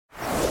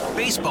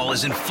Baseball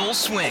is in full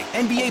swing.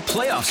 NBA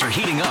playoffs are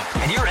heating up,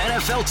 and your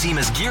NFL team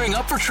is gearing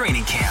up for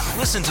training camp.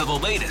 Listen to the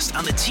latest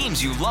on the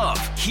teams you love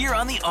here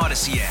on the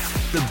Odyssey app.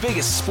 The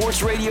biggest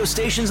sports radio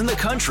stations in the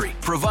country,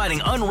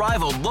 providing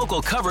unrivaled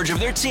local coverage of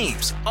their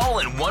teams, all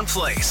in one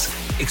place.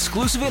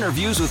 Exclusive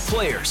interviews with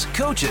players,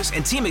 coaches,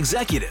 and team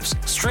executives,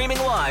 streaming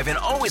live and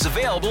always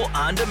available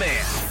on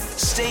demand.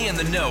 Stay in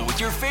the know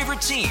with your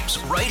favorite teams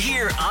right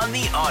here on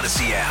the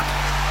Odyssey app.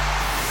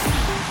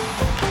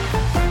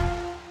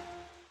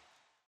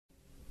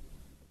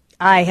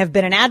 I have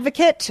been an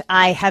advocate.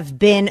 I have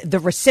been the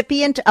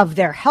recipient of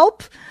their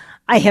help.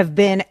 I have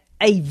been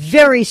a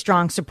very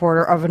strong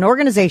supporter of an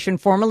organization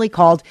formerly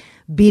called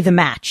Be the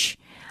Match.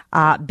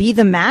 Be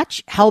the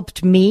Match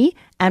helped me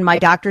and my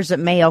doctors at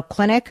Mayo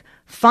Clinic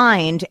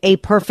find a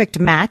perfect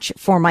match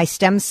for my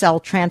stem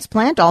cell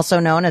transplant, also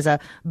known as a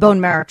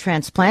bone marrow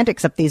transplant,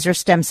 except these are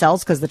stem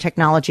cells because the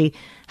technology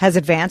has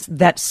advanced,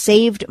 that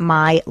saved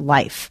my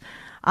life.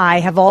 I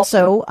have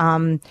also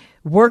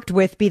worked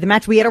with Be the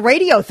Match. We had a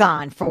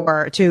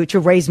radiothon to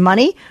raise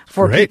money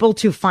for people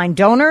to find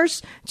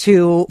donors,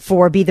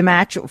 for Be the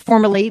Match,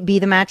 formerly Be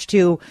the Match,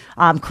 to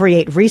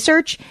create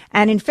research.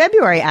 And in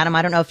February, Adam,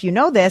 I don't know if you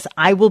know this,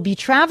 I will be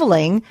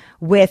traveling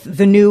with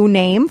the new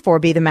name for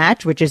Be the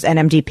Match, which is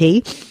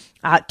NMDP,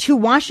 to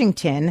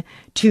Washington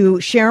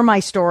to share my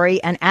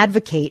story and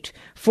advocate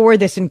for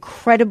this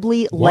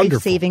incredibly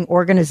life-saving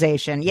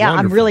organization. Yeah,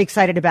 wonderful. I'm really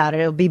excited about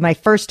it. It'll be my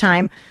first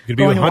time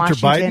going to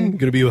Washington.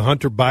 Going to be with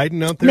Hunter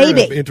Biden out there?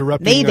 Maybe.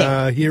 Interrupting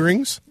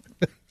hearings?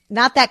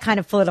 Not that kind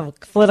of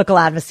political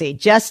advocacy,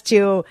 just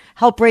to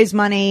help raise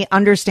money,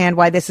 understand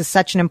why this is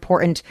such an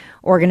important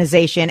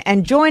organization.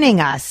 And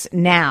joining us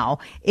now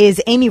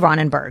is Amy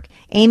Ronneberg.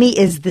 Amy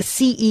is the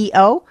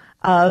CEO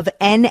of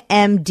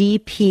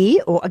NMDP,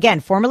 or again,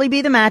 formerly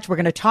Be the Match. We're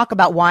going to talk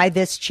about why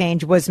this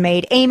change was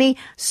made. Amy,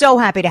 so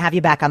happy to have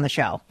you back on the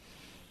show.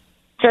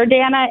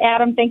 Jordana,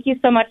 Adam, thank you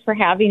so much for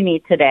having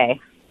me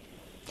today.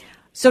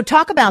 So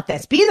talk about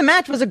this. Be the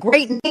Match was a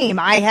great name.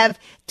 I have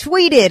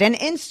tweeted and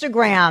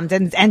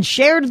Instagrammed and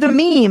shared the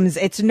memes.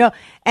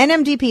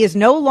 NMDP is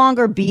no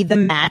longer Be the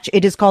Match.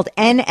 It is called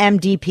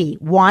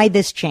NMDP. Why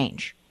this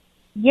change?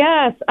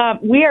 Yes,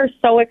 we are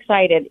so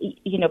excited.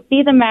 You know,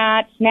 Be the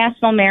Match,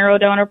 National Marrow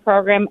Donor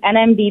Program,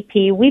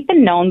 NMDP, we've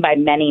been known by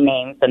many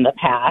names in the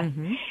past.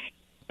 Mm-hmm.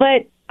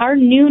 But our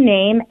new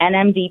name,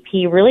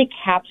 NMDP, really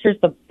captures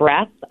the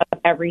breadth of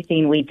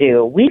everything we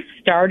do. We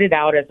started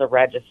out as a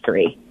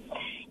registry,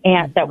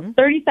 and that was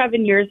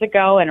 37 years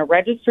ago, and a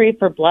registry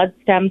for blood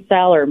stem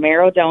cell or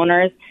marrow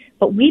donors.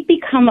 But we've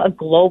become a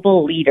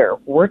global leader,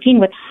 working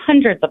with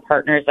hundreds of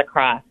partners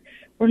across.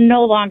 We're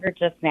no longer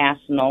just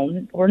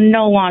national. We're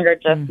no longer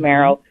just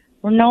marrow.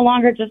 We're no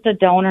longer just a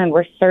donor, and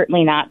we're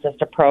certainly not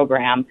just a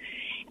program.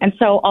 And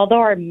so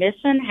although our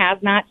mission has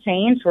not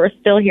changed, we're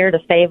still here to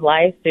save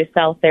lives through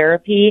cell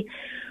therapy.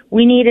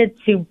 We needed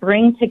to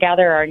bring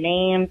together our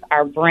names,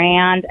 our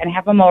brand, and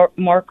have a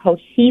more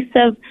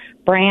cohesive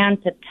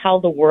brand to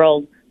tell the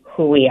world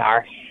who we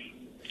are.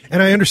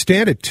 And I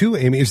understand it, too,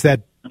 Amy, is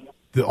that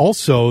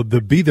also the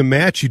Be the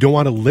Match, you don't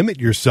want to limit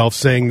yourself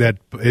saying that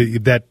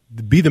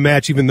Be the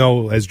Match, even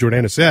though, as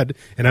Jordana said,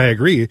 and I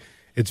agree,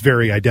 it's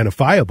very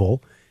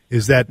identifiable,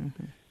 is that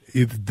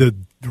the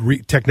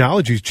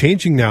technology is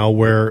changing now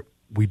where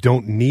we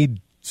don't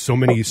need so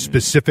many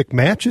specific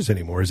matches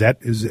anymore.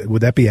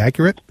 Would that be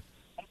accurate?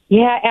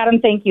 Yeah, Adam,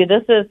 thank you.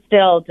 This is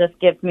still just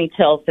gives me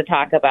chills to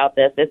talk about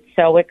this. It's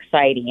so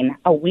exciting.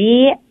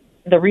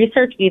 The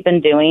research we've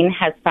been doing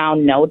has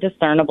found no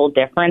discernible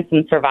difference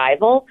in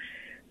survival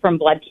from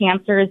blood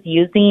cancers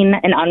using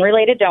an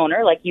unrelated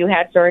donor like you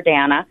had,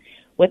 Jordana,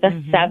 with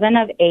a 7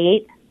 of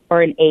 8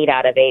 or an 8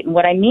 out of 8. And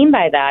what I mean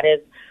by that is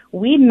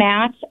we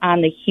match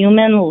on the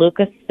human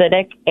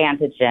leukocytic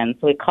antigen.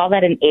 So we call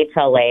that an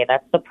HLA.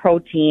 That's the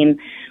protein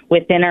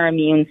within our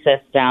immune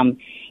system.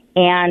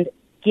 And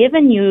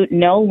given you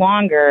no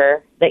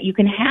longer that you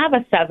can have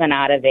a 7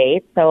 out of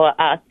 8, so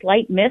a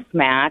slight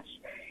mismatch,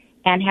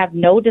 and have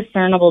no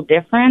discernible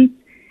difference,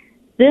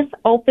 this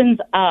opens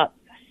up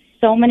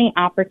so many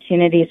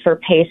opportunities for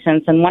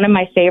patients. And one of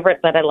my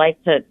favorites that I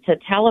like to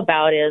tell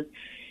about is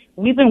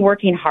we've been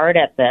working hard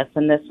at this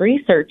and this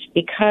research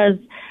because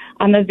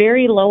on the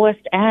very lowest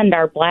end,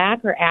 our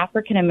Black or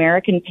African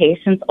American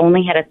patients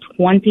only had a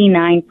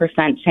 29%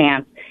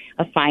 chance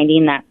of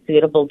finding that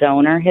suitable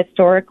donor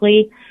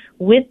historically.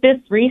 With this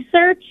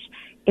research,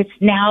 it's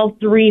now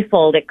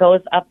threefold. It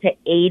goes up to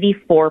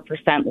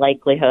 84%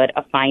 likelihood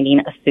of finding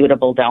a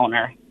suitable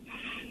donor.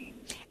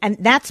 And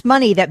that's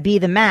money that Be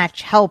the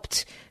Match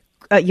helped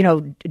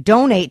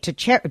donate to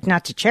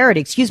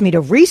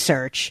to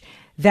research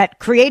that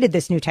created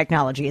this new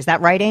technology. Is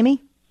that right,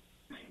 Amy?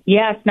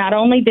 Yes, not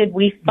only did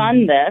we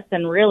fund this,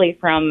 and really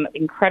from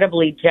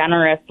incredibly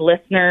generous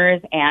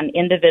listeners and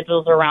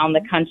individuals around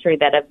the country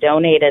that have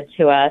donated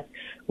to us,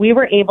 we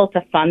were able to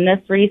fund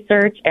this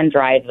research and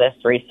drive this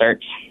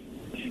research.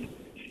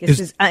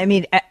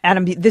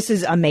 Adam, this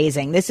is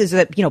amazing. This is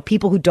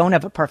people who don't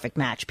have a perfect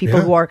match,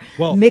 people who are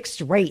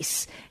mixed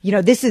race.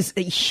 This is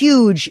a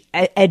huge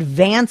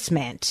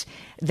advancement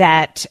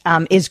that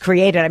is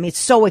created. I mean, it's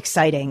so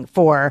exciting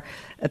for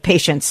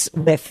patients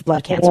with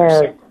blood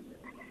cancers.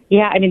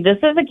 Yeah, this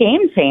is a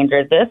game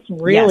changer. This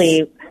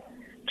really,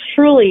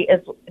 truly is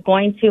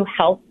going to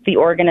help the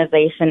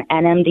organization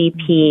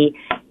NMDP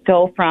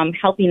go from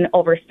helping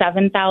over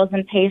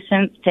 7,000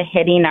 patients to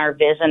hitting our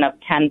vision of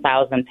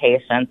 10,000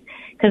 patients.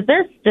 Because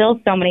there's still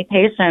so many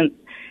patients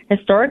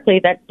historically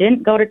that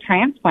didn't go to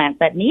transplant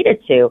that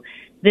needed to.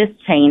 This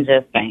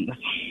changes things.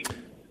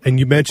 And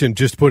you mentioned,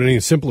 just to put it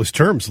in simplest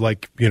terms,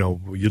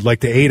 you'd like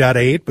to 8 out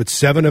of 8, but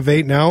 7 of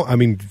 8 now.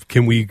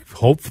 Can we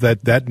hope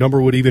that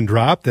number would even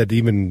drop, that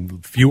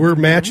even fewer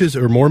matches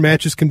or more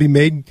matches can be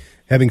made,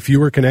 having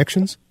fewer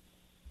connections?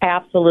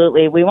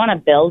 Absolutely. We want to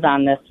build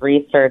on this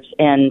research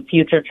in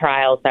future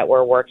trials that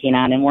we're working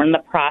on, and we're in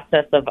the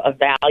process of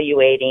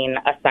evaluating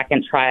a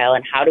second trial,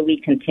 and how do we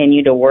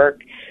continue to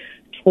work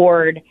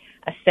toward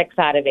a 6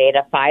 out of 8,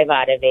 a 5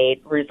 out of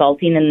 8,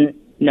 resulting in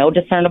no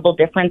discernible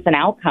difference in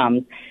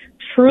outcomes.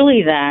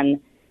 Truly, then,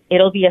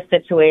 it'll be a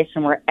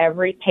situation where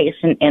every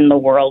patient in the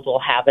world will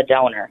have a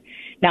donor.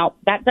 Now,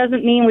 that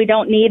doesn't mean we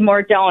don't need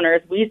more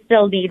donors. We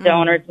still need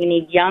donors. We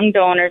need young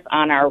donors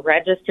on our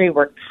registry.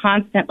 We're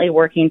constantly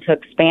working to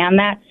expand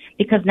that,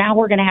 because now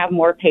we're going to have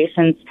more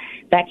patients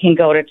that can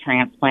go to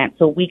transplant.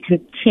 So we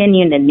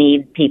continue to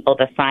need people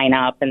to sign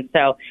up. And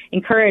so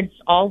encourage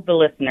all the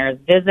listeners,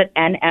 visit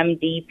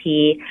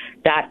nmdp.org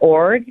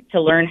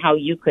to learn how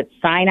you could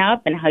sign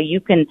up and how you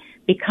can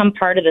become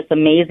part of this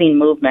amazing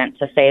movement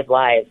to save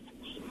lives.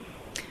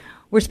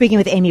 We're speaking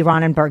with Amy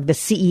Ronneberg, the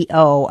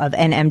CEO of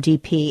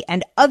NMDP.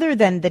 And other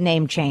than the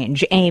name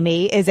change,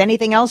 Amy, is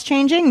anything else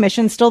changing?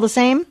 Mission still the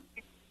same?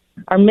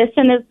 Our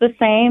mission is the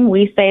same.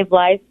 We save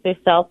lives through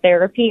cell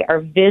therapy.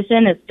 Our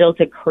vision is still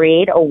to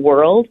create a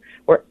world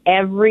where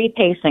every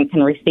patient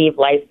can receive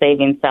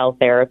life-saving cell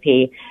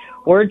therapy.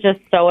 We're just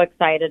so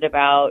excited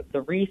about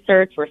the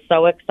research. We're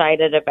so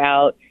excited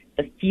about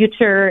the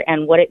future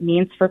and what it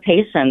means for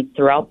patients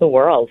throughout the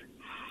world.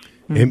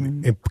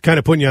 And kind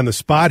of putting you on the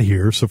spot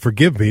here, so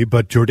forgive me,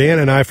 but Jordana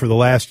and I for the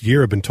last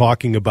year have been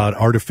talking about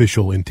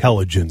artificial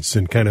intelligence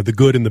and kind of the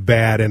good and the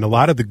bad, and a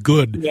lot of the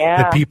good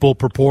that people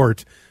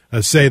purport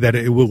say that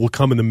it will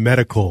come in the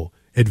medical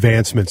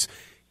advancements.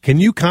 Can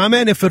you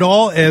comment, if at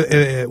all,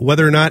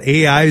 whether or not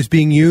AI is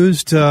being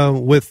used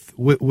with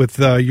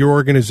your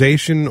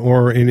organization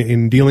or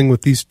in dealing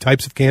with these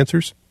types of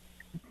cancers?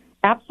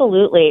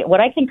 Absolutely. What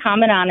I can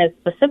comment on is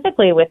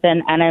specifically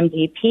within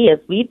NMDP is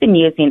we've been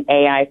using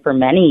AI for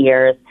many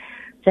years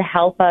to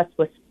help us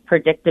with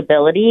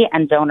predictability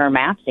and donor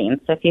matching.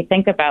 So if you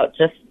think about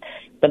just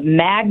the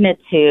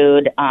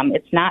magnitude,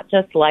 it's not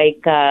just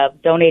like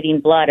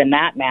donating blood and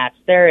that match.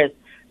 There is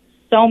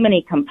so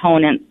many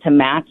components to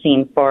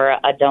matching for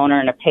a donor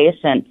and a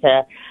patient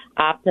to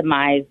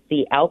optimize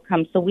the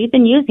outcome. So we've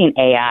been using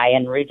AI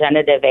and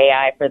regenerative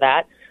AI for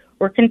that.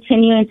 We're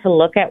continuing to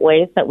look at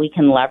ways that we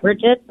can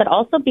leverage it, but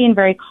also being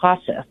very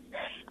cautious.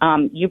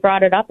 You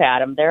brought it up,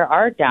 Adam. There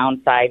are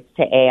downsides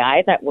to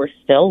AI that we're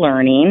still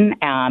learning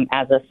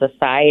as a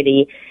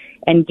society.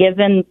 And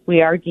given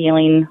we are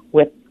dealing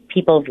with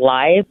people's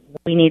lives,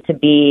 we need to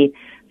be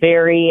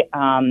very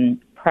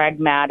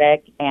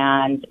pragmatic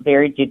and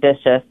very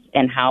judicious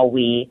in how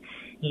we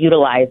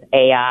utilize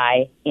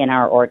AI in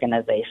our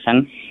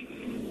organization.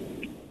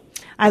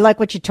 I like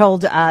what you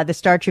told the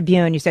Star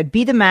Tribune. You said,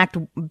 Be the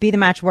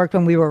Match worked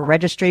when we were a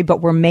registry,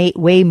 but we're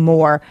way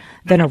more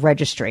than a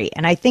registry.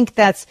 And I think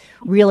that's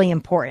really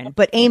important.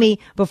 But Amy,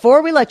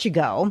 before we let you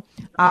go,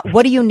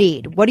 what do you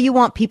need? What do you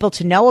want people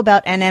to know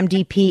about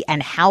NMDP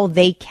and how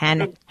they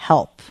can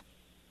help?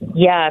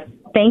 Yes.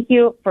 Thank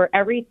you for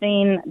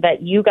everything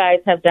that you guys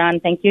have done.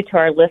 Thank you to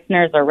our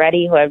listeners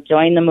already who have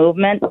joined the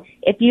movement.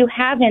 If you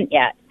haven't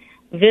yet,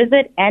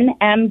 visit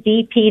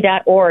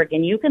nmdp.org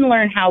and you can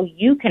learn how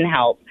you can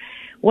help.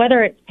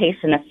 Whether it's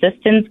patient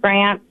assistance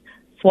grants,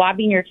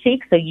 swabbing your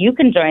cheeks so you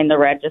can join the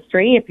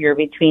registry if you're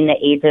between the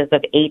ages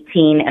of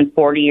 18 and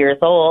 40 years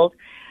old,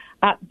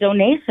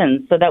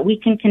 donations so that we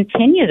can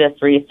continue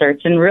this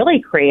research and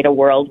really create a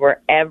world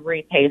where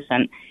every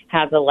patient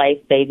has a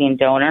life-saving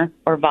donor,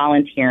 or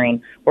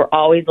volunteering. We're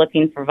always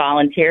looking for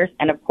volunteers,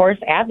 and of course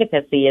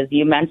advocacy, as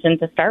you mentioned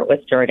to start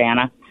with,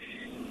 Jordana.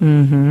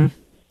 Mm-hmm.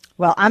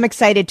 Well, I'm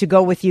excited to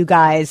go with you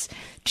guys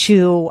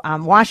to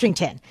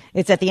Washington.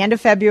 It's at the end of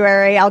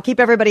February. I'll keep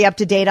everybody up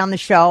to date on the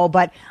show,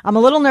 but I'm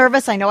a little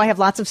nervous. I know I have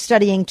lots of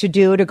studying to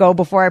do to go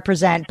before I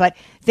present, but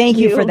thank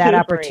you for that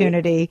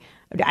opportunity.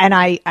 And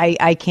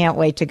I can't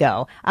wait to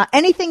go.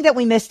 Anything that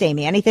we missed,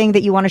 Amy? Anything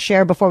that you want to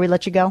share before we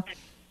let you go?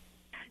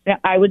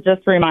 I would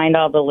just remind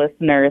all the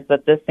listeners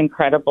that this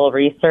incredible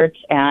research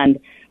and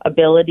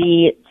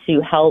ability to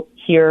help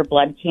cure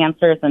blood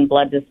cancers and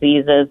blood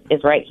diseases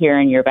is right here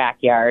in your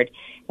backyard.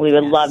 We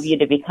would love you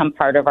to become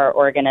part of our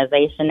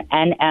organization,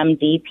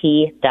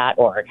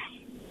 nmdp.org.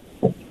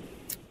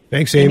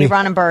 Thanks, Amy. Amy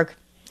Ronneberg.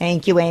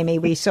 Thank you, Amy.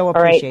 We so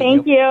appreciate you. All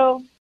right, thank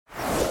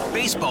you.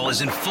 Baseball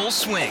is in full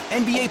swing.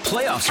 NBA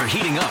playoffs are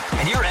heating up,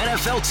 and your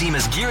NFL team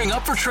is gearing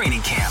up for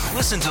training camp.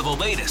 Listen to the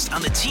latest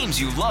on the teams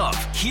you love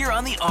here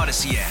on the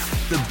Odyssey app.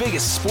 The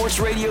biggest sports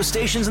radio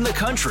stations in the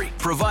country,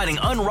 providing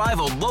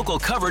unrivaled local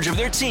coverage of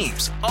their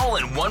teams, all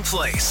in one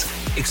place.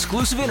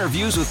 Exclusive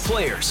interviews with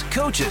players,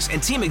 coaches,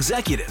 and team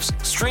executives,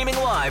 streaming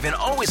live and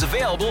always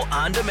available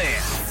on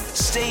demand.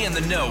 Stay in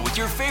the know with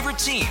your favorite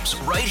teams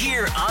right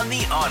here on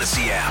the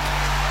Odyssey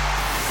app.